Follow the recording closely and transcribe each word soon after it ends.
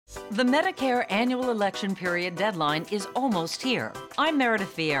The Medicare annual election period deadline is almost here. I'm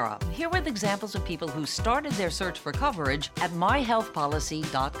Meredith Vieira, here with examples of people who started their search for coverage at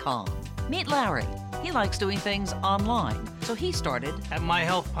myhealthpolicy.com. Meet Larry. He likes doing things online, so he started at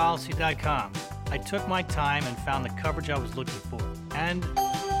myhealthpolicy.com. I took my time and found the coverage I was looking for. And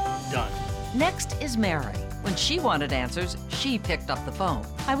done. Next is Mary. When she wanted answers, she picked up the phone.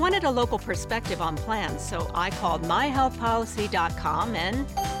 I wanted a local perspective on plans, so I called myhealthpolicy.com and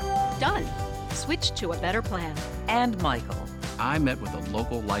done. Switched to a better plan. And Michael. I met with a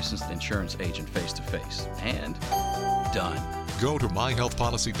local licensed insurance agent face-to-face and done. Go to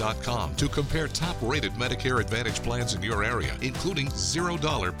myhealthpolicy.com to compare top-rated Medicare Advantage plans in your area, including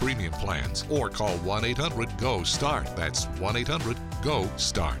 $0 premium plans, or call 1-800-GO-START. That's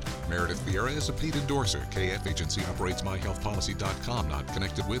 1-800-GO-START. Meredith Vieira is a paid endorser. KF Agency operates myhealthpolicy.com, not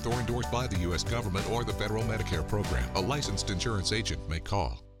connected with or endorsed by the U.S. government or the federal Medicare program. A licensed insurance agent may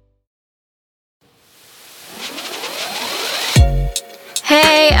call.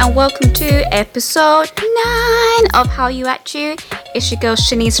 Hey, and welcome to episode 9 of How You At You. It's your girl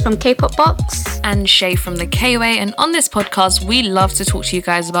Shanice from K-Pop Box. And Shay from the K-Way. And on this podcast, we love to talk to you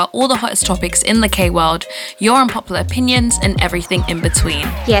guys about all the hottest topics in the K-world, your unpopular opinions, and everything in between.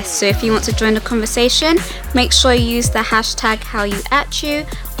 Yes, so if you want to join the conversation, make sure you use the hashtag HowYouAtYou,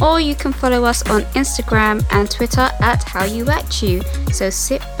 or you can follow us on Instagram and Twitter at HowYouAtYou. So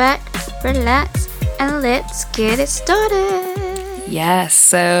sit back, relax, and let's get it started. Yes,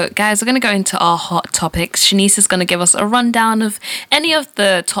 so guys, we're going to go into our hot topics. Shanice is going to give us a rundown of any of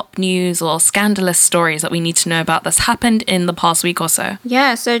the top news or scandalous stories that we need to know about that's happened in the past week or so.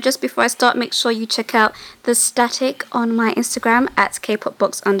 Yeah, so just before I start, make sure you check out the static on my Instagram at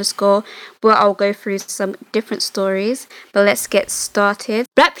kpopbox_, where I'll go through some different stories. But let's get started.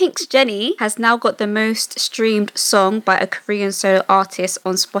 Blackpink's Jennie has now got the most streamed song by a Korean solo artist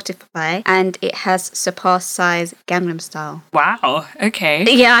on Spotify, and it has surpassed Psy's Gangnam Style. Wow, okay.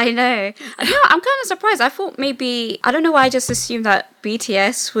 Yeah, I know. I'm kind of surprised. I thought maybe, I don't know why I just assumed that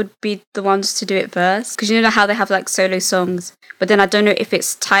BTS would be the ones to do it first. Because you know how they have like solo songs. But then I don't know if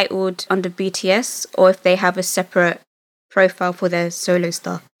it's titled under BTS or if they have a separate profile for their solo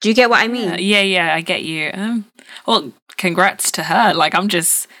stuff. Do you get what I mean? Yeah, I get you. Well, congrats to her. Like, I'm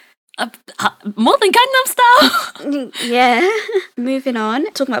just more than Gangnam Style. Yeah. Moving on,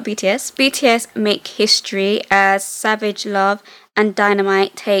 talking about BTS. BTS make history as Savage Love and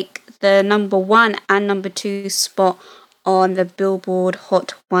Dynamite take the number 1 and number 2 spot on the Billboard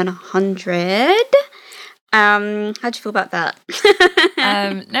Hot 100. How do you feel about that?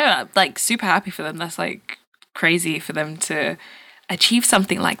 No, I'm like super happy for them. That's like crazy for them to achieve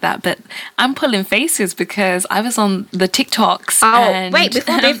something like that. But I'm pulling faces because I was on the TikToks. Oh, wait!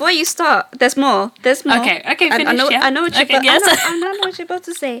 Before you start, there's more. Okay. Finish. I know what you're I know what you're about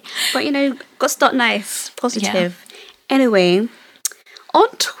to say. But you know, got to start nice, positive. Yeah. Anyway, on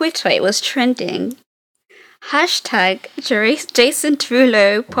Twitter it was trending. Hashtag Jason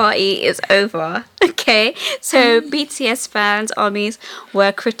Derulo party is over. Okay, so BTS fans, armies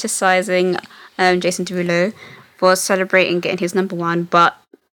were criticizing Jason Derulo for celebrating getting his number 1, but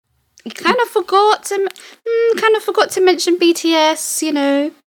he kind of forgot to mention BTS.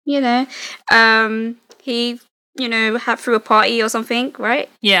 He had threw a party or something, right?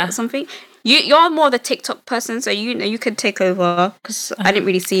 Yeah, or something. You're more the TikTok person, so you could take over because I didn't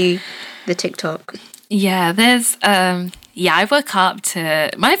really see the TikTok. Yeah, there's I woke up to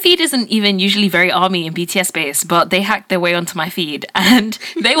my feed isn't even usually very ARMY and BTS based, but they hacked their way onto my feed and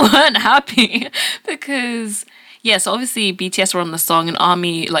they weren't happy because so obviously BTS were on the song and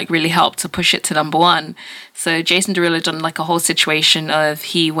ARMY like really helped to push it to number 1. So Jason Derulo done like a whole situation of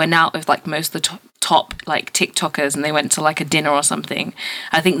he went out with like most of the top like TikTokers and they went to like a dinner or something.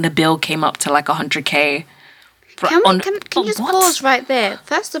 I think the bill came up to like 100K. Can you just pause right there?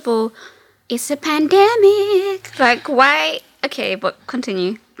 First of all, it's a pandemic. Like, why? Okay, but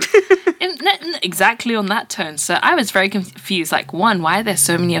continue. Exactly on that tone. So I was very confused. Like, 1, why are there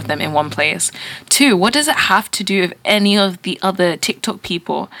so many of them in one place? 2, what does it have to do with any of the other TikTok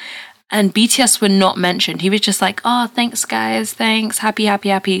people? And BTS were not mentioned. He was just like, oh, thanks, guys. Thanks. Happy.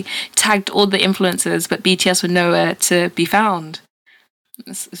 Tagged all the influencers, but BTS were nowhere to be found.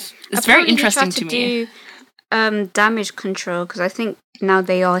 It's very interesting to me. Damage control, because I think now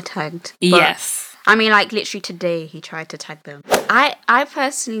they are tagged. Yes. I mean, like, literally today he tried to tag them. I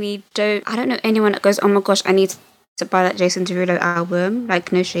personally I don't know anyone that goes, oh my gosh, I need to buy that Jason Derulo album.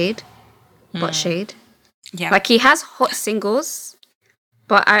 Like, no shade, but shade. Yeah. Like, he has hot singles,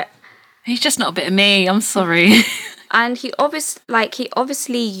 but he's just not a bit of me. I'm sorry. And he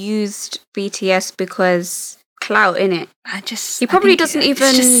obviously used BTS because clout in it. He probably doesn't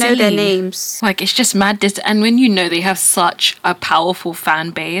even know their names. Like, it's just mad. And when you know they have such a powerful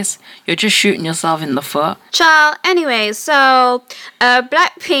fan base, you're just shooting yourself in the foot. Child, anyway, so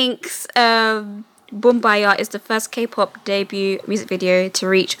Blackpink's Boombayah is the first K-pop debut music video to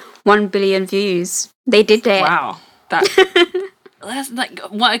reach 1 billion views. They did it. Wow. That's like,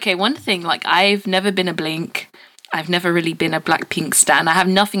 one thing, like, I've never been a Blink. I've never really been a Blackpink stan. I have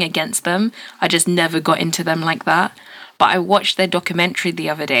nothing against them. I just never got into them like that. But I watched their documentary the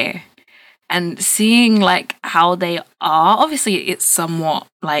other day, and seeing like how they are, obviously it's somewhat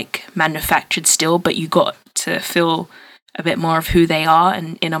like manufactured still, but you got to feel a bit more of who they are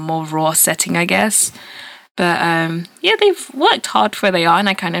and in a more raw setting, I guess. But yeah, they've worked hard for where they are, and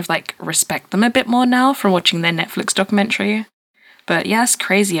I kind of like respect them a bit more now from watching their Netflix documentary. But yeah, it's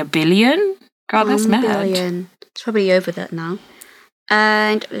crazy. 1 billion? God, that's mad. 1 billion. It's probably over that now.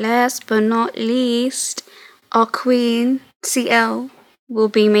 And last but not least, our queen, CL, will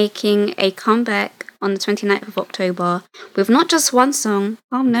be making a comeback on the 29th of October with not just one song,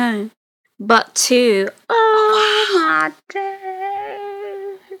 oh no, but 2. Oh my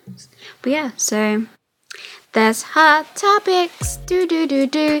days. But yeah, so there's Hot Topics.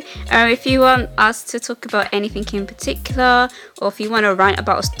 If you want us to talk about anything in particular, or if you want to rant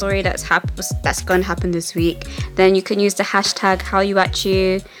about a story that's going to happen this week, then you can use the hashtag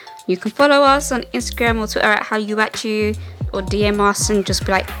HowYouAtYou. You can follow us on Instagram or Twitter at HowYouAtYou, or DM us and just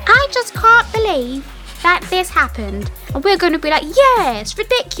be like, I just can't believe that this happened. And we're going to be like, yeah, it's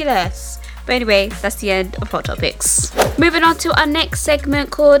ridiculous. But anyway, that's the end of Hot Topics. Moving on to our next segment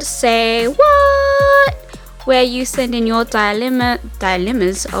called Say What? Where you send in your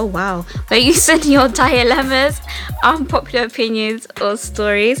dilemmas, oh wow, where you send your dilemmas, unpopular opinions or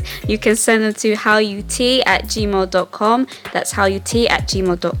stories. You can send them to howut@gmail.com, that's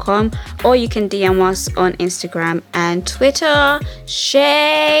howut@gmail.com, or you can DM us on Instagram and Twitter.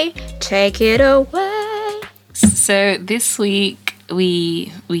 Shay, take it away. So this week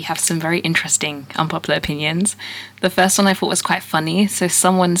we have some very interesting unpopular opinions. The first one I thought was quite funny. So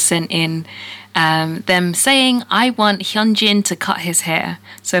someone sent in them saying, I want Hyunjin to cut his hair.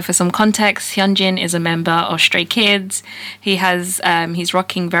 So for some context, Hyunjin is a member of Stray Kids. He has he's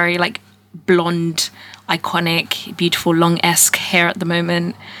rocking very like blonde, iconic, beautiful, long-esque hair at the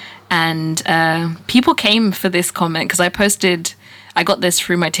moment. And people came for this comment because I got this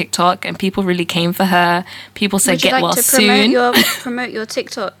through my TikTok, and people really came for her. People said, Would you get like well to soon. promote your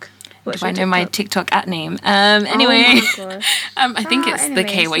TikTok? Do I know my TikTok at name? Anyway, oh my gosh. I think it's the anyway,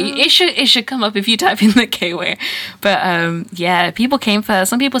 K-way. It should come up if you type in the K-way. But yeah, people came for her.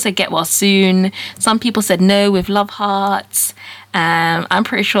 Some people said get well soon. Some people said no with love hearts. I'm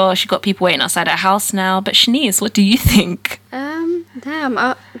pretty sure she got people waiting outside her house now. But Shanice, what do you think?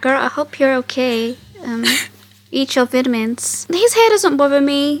 Damn, girl, I hope you're okay. Eat your vitamins. His hair doesn't bother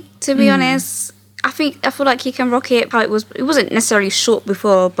me, to be honest. I feel like he can rock it how it was. It wasn't necessarily short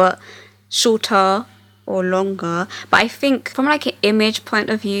before, but shorter or longer. But I think from like an image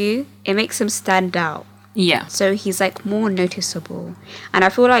point of view, it makes him stand out. Yeah. So he's like more noticeable. And I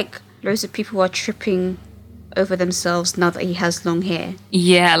feel like loads of people are tripping over themselves now that he has long hair.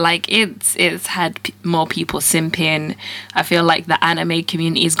 Yeah, like it's had more people simping. I feel like the anime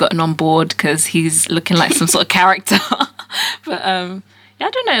community's gotten on board because he's looking like some sort of character. But yeah, I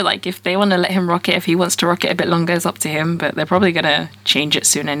don't know, like if they want to let him rock it, if he wants to rock it a bit longer, it's up to him, but they're probably gonna change it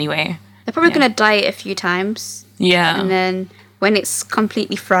soon anyway. They're probably gonna dye it a few times. Yeah. And then when it's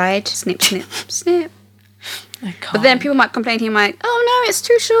completely fried, snip, snip, snip. I But then people might complain to him like, oh no, it's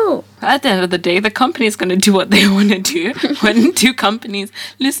too short. At the end of the day, the company's going to do what they want to do. When do companies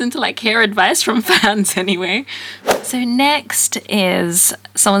listen to like hair advice from fans anyway? So next is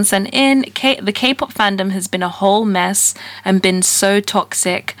someone sent in, the K-pop fandom has been a whole mess and been so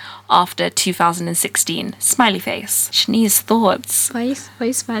toxic after 2016. Smiley face. Shanice's thoughts. Why are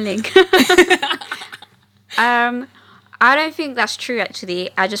you smiling? I don't think that's true actually.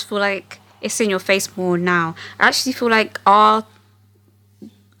 I just feel like it's in your face more now. I actually feel like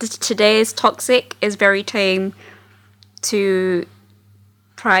today's toxic is very tame to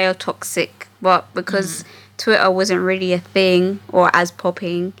prior toxic, but because Twitter wasn't really a thing or as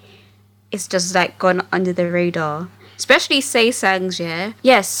popping, it's just like gone under the radar. Especially Saesangs, yeah.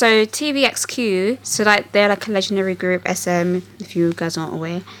 Yes, so TVXQ, so like they're like a legendary group, SM, if you guys aren't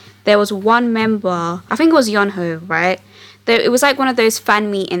aware. There was one member, I think it was Yeonho, right? It was like one of those fan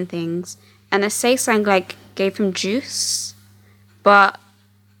meeting things. And the Saesang like gave him juice, but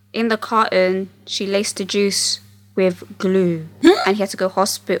in the carton she laced the juice with glue, and he had to go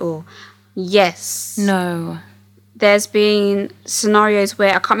hospital. Yes. No. there's been scenarios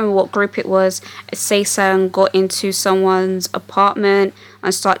where I can't remember what group it was. Say someone got into someone's apartment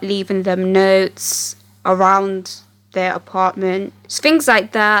and start leaving them notes around their apartment. Things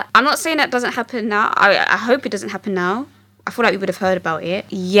like that. I'm not saying that doesn't happen now. I hope it doesn't happen now. I feel like we would have heard about it.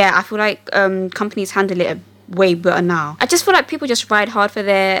 Yeah, I feel like companies handle it way better now. I just feel like people just ride hard for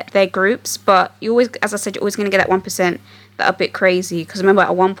their groups, but you always, as I said, you're always going to get that 1% that are a bit crazy. Because remember,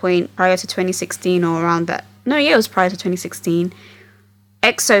 at one point prior to 2016 or around that, no, yeah, it was prior to 2016,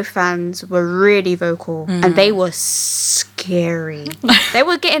 EXO fans were really vocal and they were scary. They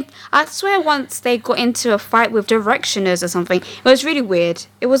were getting, I swear once they got into a fight with Directioners or something. It was really weird.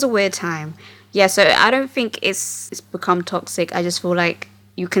 It was a weird time. Yeah, so I don't think it's become toxic. I just feel like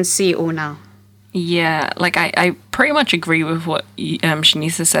you can see it all now. Yeah, like I pretty much agree with what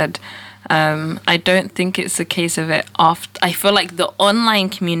Shanisa said. I don't think it's a case of it after. I feel like the online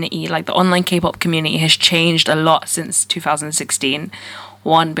community, like the online K-pop community, has changed a lot since 2016.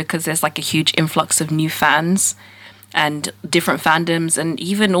 One, because there's like a huge influx of new fans and different fandoms, and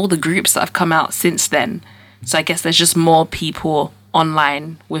even all the groups that have come out since then. So I guess there's just more people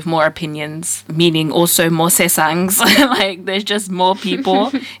online with more opinions, meaning also more sesangs. Like there's just more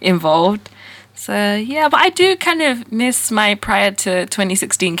people involved. So yeah, but I do kind of miss my prior to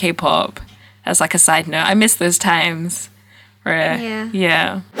 2016 K-pop. As like a side note, I miss those times. Right?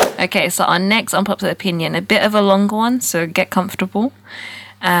 Yeah. Okay, so our next unpopular opinion, a bit of a longer one, so get comfortable.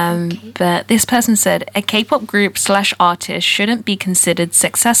 Okay. But this person said a K-pop group / artist shouldn't be considered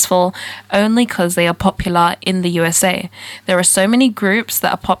successful only because they are popular in the USA. There are so many groups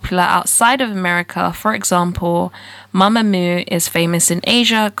that are popular outside of America. For example, Mamamoo is famous in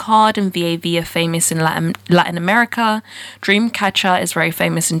Asia, KARD and VAV are famous in Latin America, Dreamcatcher is very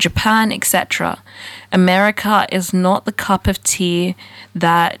famous in Japan, etc. America is not the cup of tea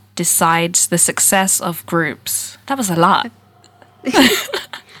that decides the success of groups. That was a lot. It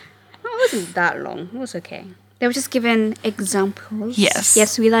wasn't that long. It was okay. They were just giving examples.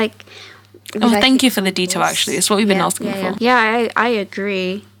 Yes, we like. Thank you for the detail. Actually, it's what we've been asking for. Yeah, I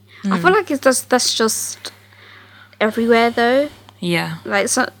agree. I feel like that's just everywhere though. Yeah. Like,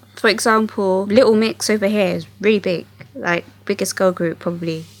 so, for example, Little Mix over here is really big. Like, biggest girl group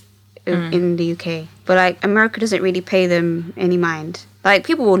probably in the UK. But like, America doesn't really pay them any mind. Like,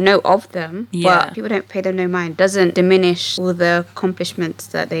 people will know of them, but people don't pay them no mind. Doesn't diminish all the accomplishments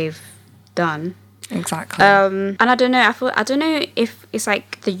that they've done. Exactly. And I don't know. I don't know if it's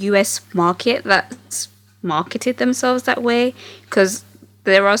like the US market that's marketed themselves that way, because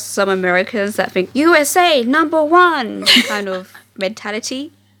there are some Americans that think USA #1 kind of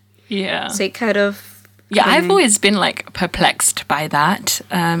mentality. Yeah. So it kind of. Yeah, I've always been like perplexed by that.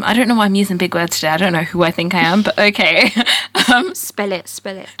 I don't know why I'm using big words today. I don't know who I think I am, but okay. Spell it.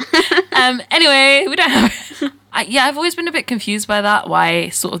 Anyway, we don't have. I've always been a bit confused by that. Why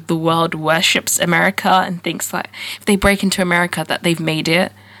sort of the world worships America and thinks like if they break into America that they've made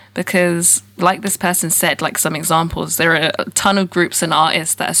it. Because like this person said, like some examples, there are a ton of groups and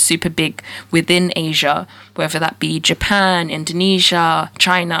artists that are super big within Asia, whether that be Japan, Indonesia,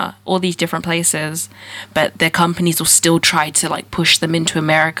 China, all these different places, but their companies will still try to like push them into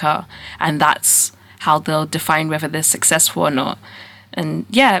America, and that's how they'll define whether they're successful or not. And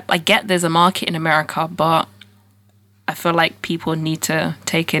yeah, I get there's a market in America, but I feel like people need to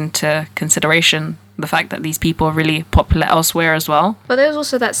take into consideration the fact that these people are really popular elsewhere as well. But there's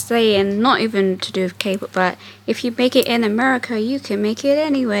also that saying, not even to do with K-pop, but if you make it in America, you can make it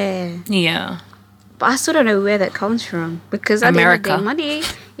anywhere. Yeah. But I still don't know where that comes from, because at the end of the day, money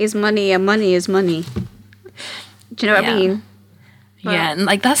is money and money is money. Do you know what I mean? But, yeah, and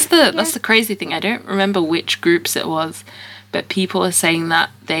like that's the crazy thing. I don't remember which groups it was, but people are saying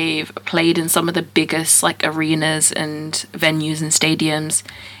that they've played in some of the biggest like arenas and venues and stadiums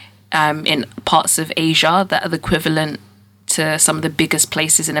in parts of Asia that are the equivalent to some of the biggest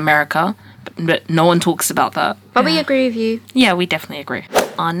places in America, but no one talks about that. But we agree with you. Yeah, we definitely agree.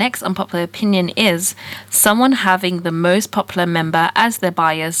 Our next unpopular opinion is someone having the most popular member as their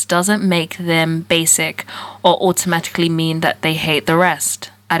bias doesn't make them basic or automatically mean that they hate the rest.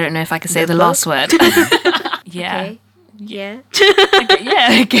 I don't know if I can say the last word. Yeah. Okay. Yeah.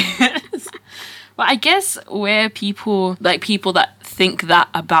 I guess. Well, I guess where people that think that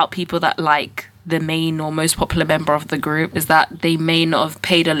about people that like the main or most popular member of the group is that they may not have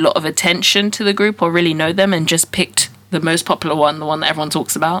paid a lot of attention to the group or really know them and just picked the most popular one, the one that everyone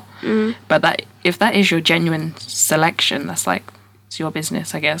talks about. But that if that is your genuine selection, that's like, it's your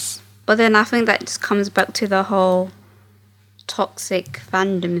business, I guess. But then I think that just comes back to the whole toxic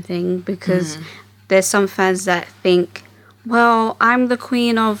fandom thing, because there's some fans that think, well, I'm the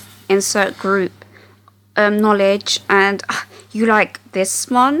queen of insert group, knowledge, and you like this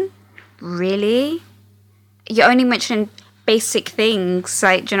one? Really? You only mentioned basic things,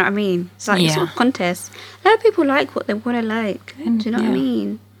 like, do you know what I mean? It's like it's all contest. A lot of people like what they want to like. Do you know what I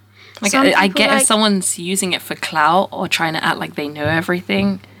mean? Like, I get if someone's using it for clout or trying to act like they know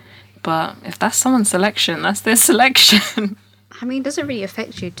everything, but if that's someone's selection, that's their selection. I mean, it doesn't really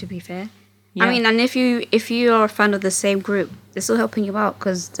affect you, to be fair. Yeah. I mean, and if you are a fan of the same group, they're still helping you out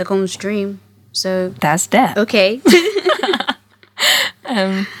because they're going to stream. So that's that. Okay.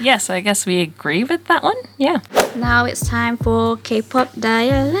 Yes, I guess we agree with that one. Yeah. Now it's time for K-pop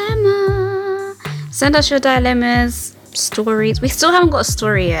dilemma. Send us your dilemmas, stories. We still haven't got a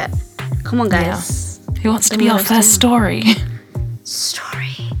story yet. Come on, guys. Yeah. Who wants to be our first story?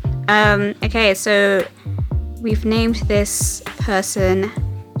 Okay, so we've named this person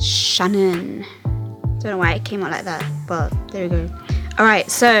Shannon. Don't know why it came out like that, but there we go.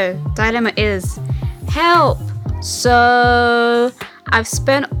 Alright, so dilemma is help. So I've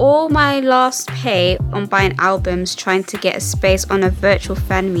spent all my last pay on buying albums trying to get a space on a virtual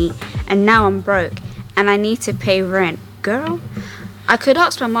fan meet, and now I'm broke and I need to pay rent. Girl, I could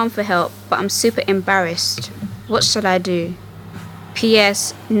ask my mum for help, but I'm super embarrassed. What should I do?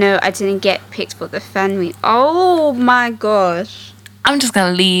 P.S. No, I didn't get picked for the fan meet. Oh my gosh. I'm just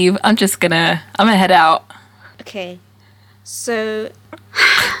gonna leave. I'm gonna head out. Okay. So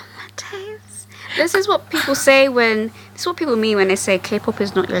this is what people say this is what people mean when they say K-pop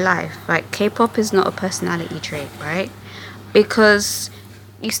is not your life. Like, K-pop is not a personality trait, right? Because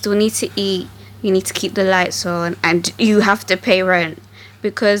you still need to eat, you need to keep the lights on, and you have to pay rent.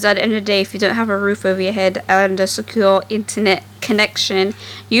 Because at the end of the day, if you don't have a roof over your head and a secure internet connection,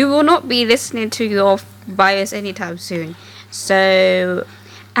 you will not be listening to your bias anytime soon. So,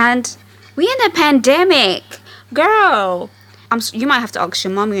 and we in a pandemic, girl. You might have to ask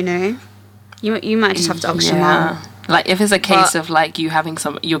your mum, you know. You might just have to ask your mum. Like, if it's a case of like you having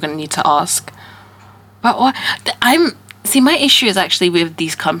you're gonna need to ask. But what my issue is actually with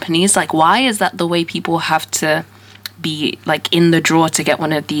these companies. Like, why is that the way people have to be like in the draw to get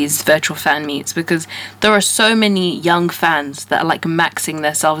one of these virtual fan meets? Because there are so many young fans that are like maxing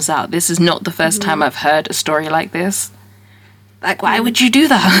themselves out. This is not the first time I've heard a story like this. Like, why would you do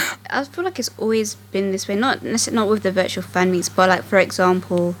that? I feel like it's always been this way. Not with the virtual fan meets, but like, for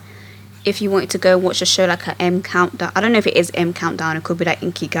example, if you wanted to go watch a show like a M Countdown, I don't know if it is M Countdown, it could be like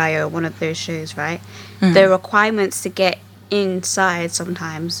Inkigayo or one of those shows, right? The requirements to get inside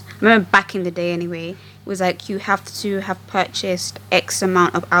sometimes, I remember back in the day anyway, it was like you have to have purchased X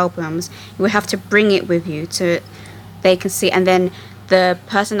amount of albums. You would have to bring it with you to they can see, and then the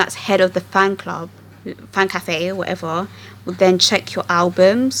person that's head of the fan club, fan cafe or whatever, will then check your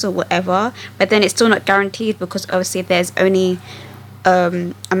albums or whatever. But then it's still not guaranteed because obviously there's only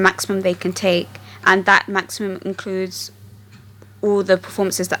a maximum they can take, and that maximum includes all the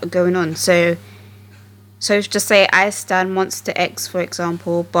performances that are going on. So just say I stand Monster X, for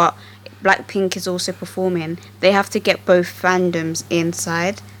example, but Blackpink is also performing. They have to get both fandoms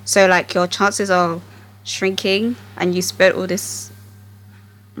inside. So like your chances are shrinking, and you spent all this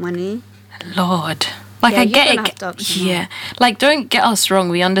money. Lord. Like, I get it. Yeah. Like, don't get us wrong.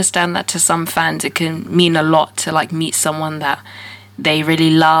 We understand that to some fans it can mean a lot to like meet someone that they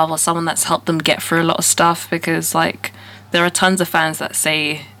really love or someone that's helped them get through a lot of stuff, because like there are tons of fans that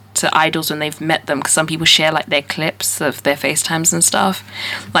say to idols when they've met them, because some people share like their clips of their FaceTimes and stuff,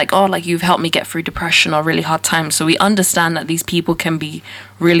 like, oh, like, you've helped me get through depression or really hard times. So we understand that these people can be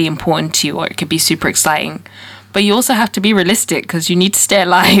really important to you, or it could be super exciting, but you also have to be realistic because you need to stay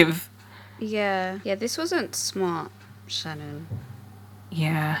alive. Yeah, this wasn't smart, Shannon.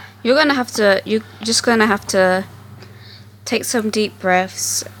 Yeah, you're just gonna have to take some deep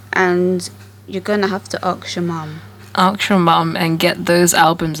breaths, and you're gonna have to ask your mum. Ask your mum and get those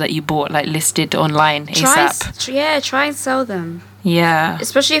albums that you bought like listed online ASAP. Try and sell them. Yeah,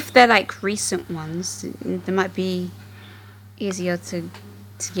 especially if they're like recent ones, they might be easier to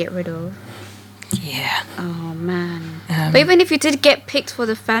get rid of. Yeah. Oh man. But even if you did get picked for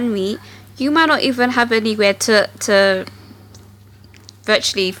the fan meet, you might not even have anywhere to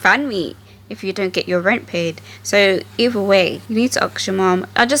virtually fan meet if you don't get your rent paid. So either way, you need to ask your mom.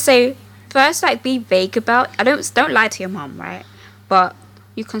 I'll just say first, like, be vague about. Don't lie to your mom, right? But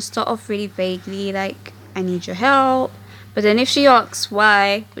you can start off really vaguely, like, I need your help. But then if she asks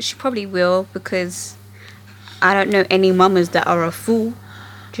why, which she probably will, because I don't know any mamas that are a fool.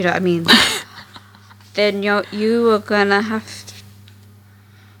 Do you know what I mean? Then you are gonna have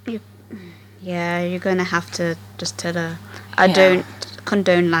you're gonna have to just tell her, I don't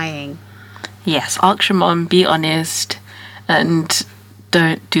condone lying. Yes, ask your mom, be honest, and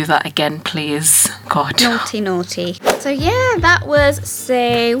Don't do that again, please. God. Naughty. So yeah, that was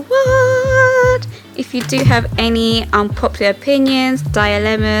Say What. If you do have any unpopular opinions,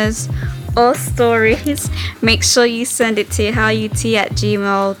 dilemmas, or stories, make sure you send it to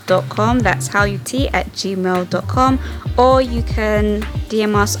howut@gmail.com. That's howut@gmail.com. Or you can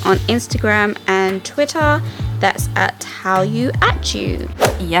DM us on Instagram and Twitter. That's at howuatyu.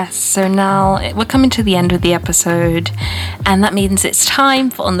 Yes, so now we're coming to the end of the episode, and that means it's time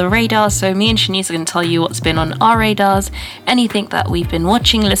for On the Radar. So me and Shanice are going to tell you what's been on our radars, anything that we've been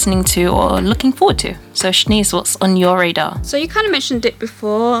watching, listening to, or looking forward to. So Shanice, what's on your radar? So you kind of mentioned it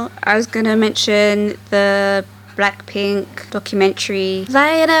before. I was going to mention the Blackpink documentary,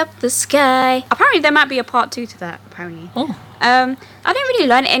 Light Up the Sky. Apparently there might be a part 2 to that, apparently. Oh. I didn't really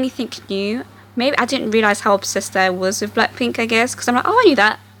learn anything new. Maybe I didn't realise how obsessed I was with Blackpink, I guess, because I'm like, oh, I knew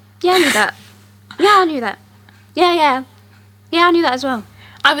that. Yeah, I knew that. Yeah, I knew that. Yeah, I knew that as well.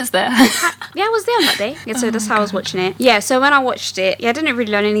 I was there. Yeah, I was there on that day. Yeah, so that's how I was watching it. Yeah, so when I watched it, I didn't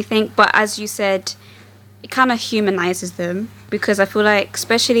really learn anything, but as you said, it kind of humanises them, because I feel like,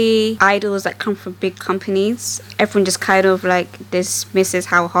 especially idols that come from big companies, everyone just kind of like dismisses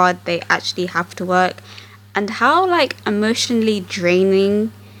how hard they actually have to work, and how like emotionally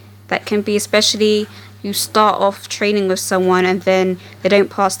draining that can be, especially you start off training with someone and then they don't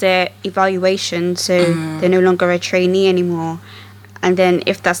pass their evaluation, so they're no longer a trainee anymore. And then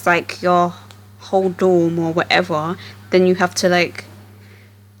if that's like your whole dorm or whatever, then you have to like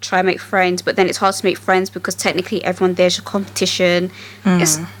try and make friends, but then it's hard to make friends because technically everyone there's your competition.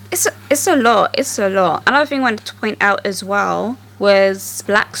 It's a lot. Another thing I wanted to point out as well was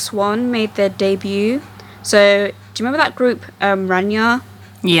Black Swan made their debut. So do you remember that group, Rania?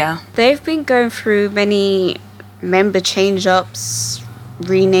 Yeah. They've been going through many member change-ups,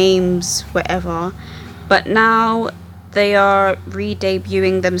 renames, whatever, but now they are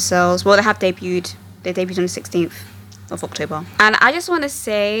re-debuting themselves. Well, they have debuted. They debuted on the 16th of October. And I just want to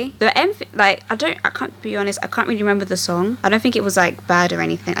say, I can't be honest, I can't really remember the song. I don't think it was like bad or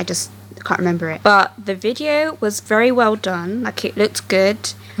anything. I just can't remember it. But the video was very well done. Like, it looked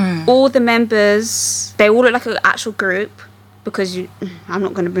good. All the members, they all look like an actual group, because I'm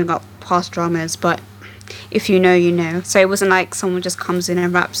not going to bring up past dramas, but if you know, you know. So it wasn't like someone just comes in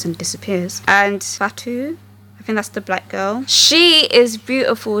and raps and disappears. And Fatu, I think that's the black girl. She is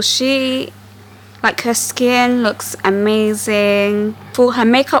beautiful. Like, her skin looks amazing. Her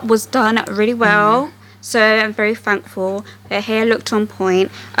makeup was done really well. So I'm very thankful. Her hair looked on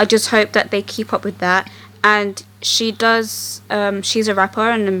point. I just hope that they keep up with that. And she does, she's a rapper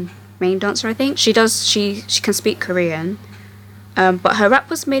and a main dancer, I think. She can speak Korean. But her rap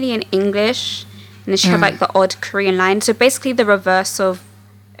was mainly in English, and then she had like the odd Korean line. So basically the reverse of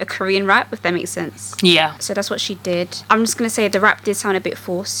a Korean rap, if that makes sense. Yeah. So that's what she did. I'm just going to say the rap did sound a bit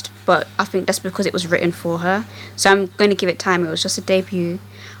forced, but I think that's because it was written for her. So I'm going to give it time. It was just a debut.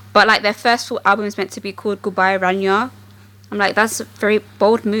 But like, their first full album is meant to be called Goodbye Rania. I'm like, that's very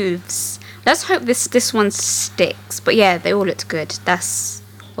bold moves. Let's hope this one sticks. But yeah, they all looked good. That's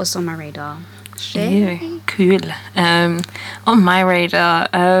what's on my radar. Yeah, cool. On my radar,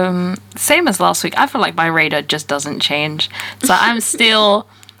 same as last week, I feel like my radar just doesn't change. So I still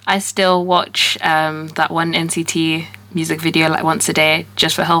watch that one NCT music video like once a day,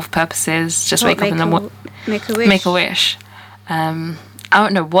 just for health purposes. Just wake up in the morning. Make a wish. I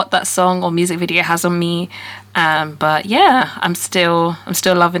don't know what that song or music video has on me, but yeah, I'm still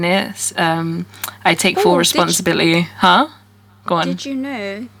loving it. I take full responsibility. Go on. Did you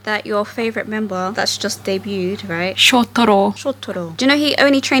know that your favourite member that's just debuted, right? Shotaro. Do you know he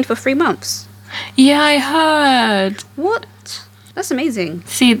only trained for 3 months? Yeah, I heard. What? That's amazing.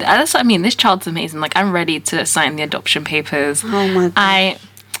 See, that's what I mean. This child's amazing. Like, I'm ready to sign the adoption papers. Oh my god.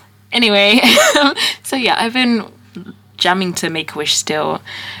 Anyway, so yeah, I've been jamming to Make-A-Wish still.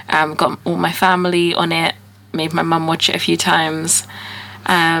 Got all my family on it. Made my mum watch it a few times.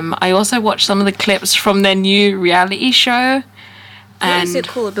 I also watched some of the clips from their new reality show. What is it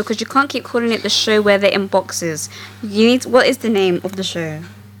called? Because you can't keep calling it the show where they're in boxes. What is the name of the show?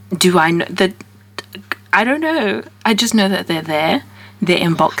 Do I know? I don't know. I just know that they're there. They're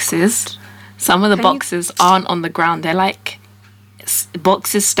in boxes. Some of the boxes aren't on the ground. They're like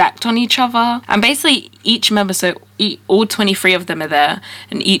boxes stacked on each other. And basically each member, all 23 of them are there,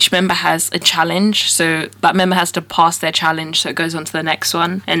 and each member has a challenge. So that member has to pass their challenge, so it goes on to the next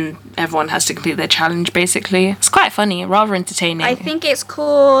one, and everyone has to complete their challenge, basically. It's quite funny, rather entertaining. I think it's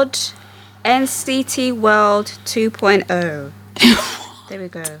called NCT World 2.0. There we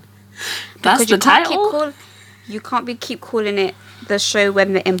go. That's the title? You can't keep calling it the show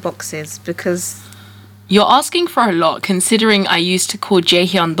when they're in boxes, because You're asking for a lot, considering I used to call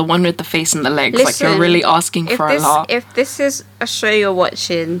Jaehyun the one with the face and the legs. Listen, like, you're really asking for a lot. If this is a show you're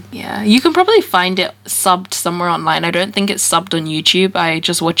watching... Yeah, you can probably find it subbed somewhere online. I don't think it's subbed on YouTube. I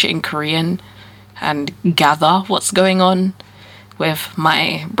just watch it in Korean and gather what's going on with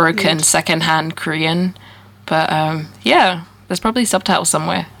my broken secondhand Korean. But, yeah... There's probably subtitles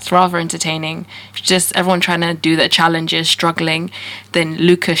somewhere. It's rather entertaining. It's just everyone trying to do their challenges, struggling, then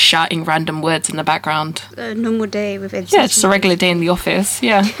Lucas shouting random words in the background. A normal day with education. Yeah, it's just a regular day in the office,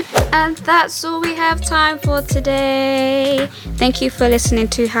 yeah. And that's all we have time for today. Thank you for listening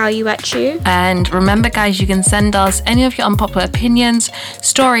to How You At You. And remember, guys, you can send us any of your unpopular opinions,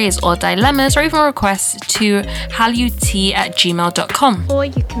 stories, or dilemmas, or even requests to halyut@gmail.com. Or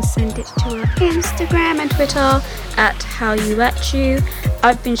you can send it to our Instagram and Twitter at How You At You.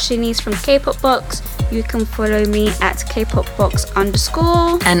 I've been Shanice from K-Pop Box. You can follow me at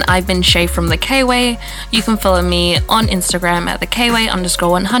kpopbox_. And I've been Shay from The K-Way. You can follow me on Instagram at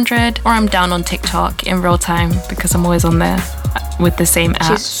TheKway_100, or I'm down on TikTok in real time because I'm always on there with the same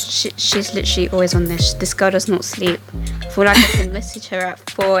app. She's literally always on this. This girl does not sleep. I feel like I can message her at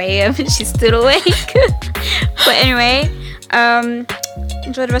 4 a.m. and she's still awake. But anyway,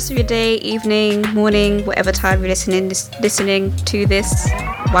 enjoy the rest of your day, evening, morning, whatever time you're listening to this.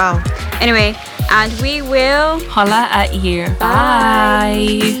 Wow. Anyway, and we will holla at you.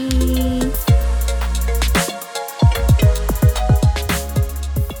 Bye.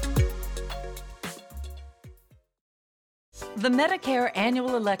 The Medicare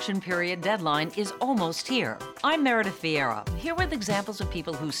annual election period deadline is almost here. I'm Meredith Vieira, here with examples of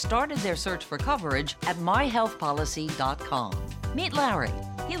people who started their search for coverage at myhealthpolicy.com. Meet Larry.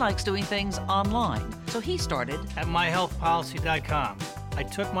 He likes doing things online, so he started At myhealthpolicy.com. I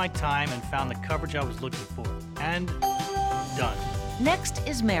took my time and found the coverage I was looking for. And done. Next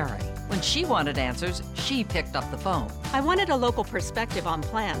is Mary. When she wanted answers, she picked up the phone. I wanted a local perspective on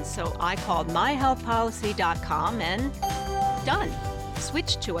plans, so I called myhealthpolicy.com and done.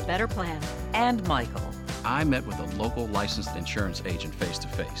 Switched to a better plan. And Michael. I met with a local licensed insurance agent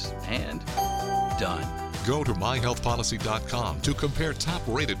face-to-face. And done. Go to myhealthpolicy.com to compare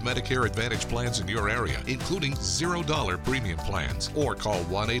top-rated Medicare Advantage plans in your area, including $0 premium plans. Or call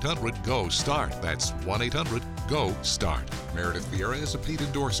 1-800-GO-START. That's 1-800-GO-START. Meredith Vieira is a paid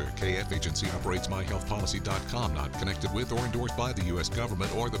endorser. KF Agency operates myhealthpolicy.com, not connected with or endorsed by the U.S.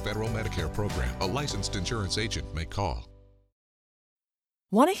 government or the federal Medicare program. A licensed insurance agent may call.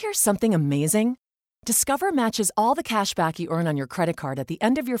 Want to hear something amazing? Discover matches all the cash back you earn on your credit card at the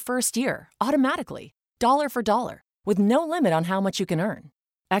end of your first year, automatically, dollar for dollar, with no limit on how much you can earn.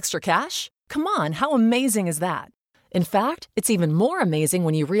 Extra cash? Come on, how amazing is that? In fact, it's even more amazing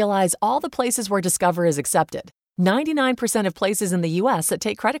when you realize all the places where Discover is accepted. 99% of places in the U.S. that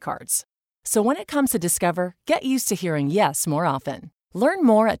take credit cards. So when it comes to Discover, get used to hearing yes more often. Learn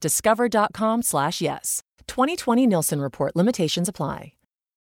more at discover.com/yes. 2020 Nielsen Report limitations apply.